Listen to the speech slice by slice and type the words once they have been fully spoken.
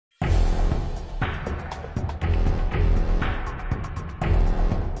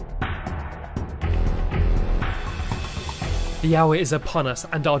The hour is upon us,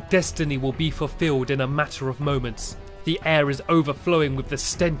 and our destiny will be fulfilled in a matter of moments. The air is overflowing with the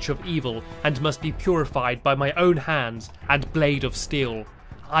stench of evil, and must be purified by my own hands and blade of steel.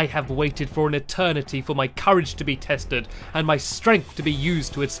 I have waited for an eternity for my courage to be tested, and my strength to be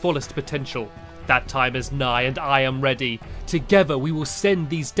used to its fullest potential. That time is nigh, and I am ready. Together we will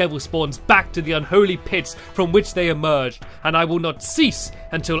send these devil spawns back to the unholy pits from which they emerged, and I will not cease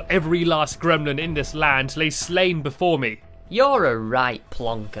until every last gremlin in this land lay slain before me. You're a right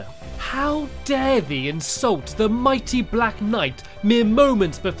plonker. How dare thee insult the mighty Black Knight mere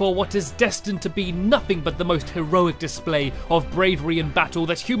moments before what is destined to be nothing but the most heroic display of bravery in battle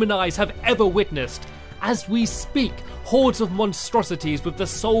that human eyes have ever witnessed? As we speak, hordes of monstrosities with the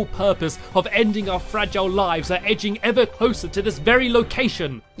sole purpose of ending our fragile lives are edging ever closer to this very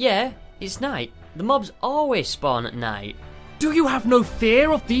location. Yeah, it's night. The mobs always spawn at night. Do you have no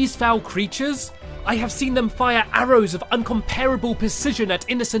fear of these foul creatures? I have seen them fire arrows of uncomparable precision at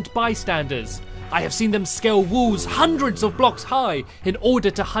innocent bystanders. I have seen them scale walls hundreds of blocks high in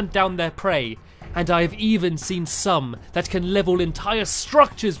order to hunt down their prey. And I have even seen some that can level entire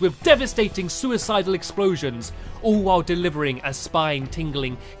structures with devastating suicidal explosions, all while delivering a spine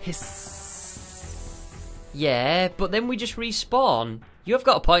tingling hiss. Yeah, but then we just respawn. You have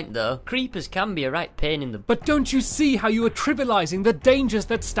got a point though. Creepers can be a right pain in the... But don't you see how you are trivializing the dangers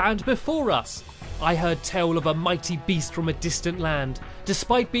that stand before us? I heard tell of a mighty beast from a distant land.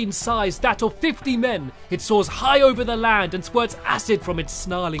 Despite being size that of 50 men, it soars high over the land and squirts acid from its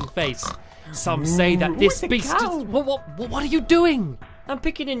snarling face. Some say that this beast is... What are you doing? I'm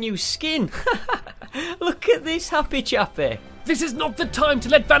picking a new skin. Look at this happy chappy. This is not the time to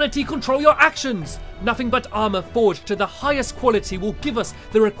let vanity control your actions. Nothing but armor forged to the highest quality will give us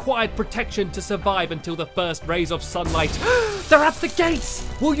the required protection to survive until the first rays of sunlight. They're at the gates!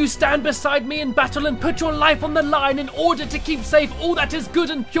 Will you stand beside me in battle and put your life on the line in order to keep safe all that is good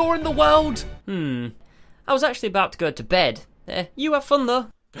and pure in the world? I was actually about to go to bed. You have fun though.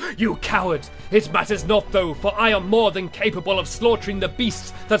 You coward! It matters not though, for I am more than capable of slaughtering the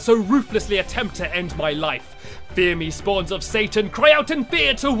beasts that so ruthlessly attempt to end my life. Fear me, spawns of Satan, cry out in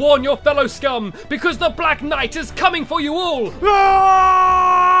fear to warn your fellow scum, because the Black Knight is coming for you all!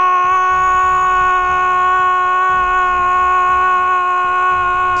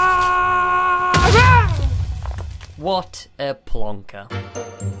 What a plonker.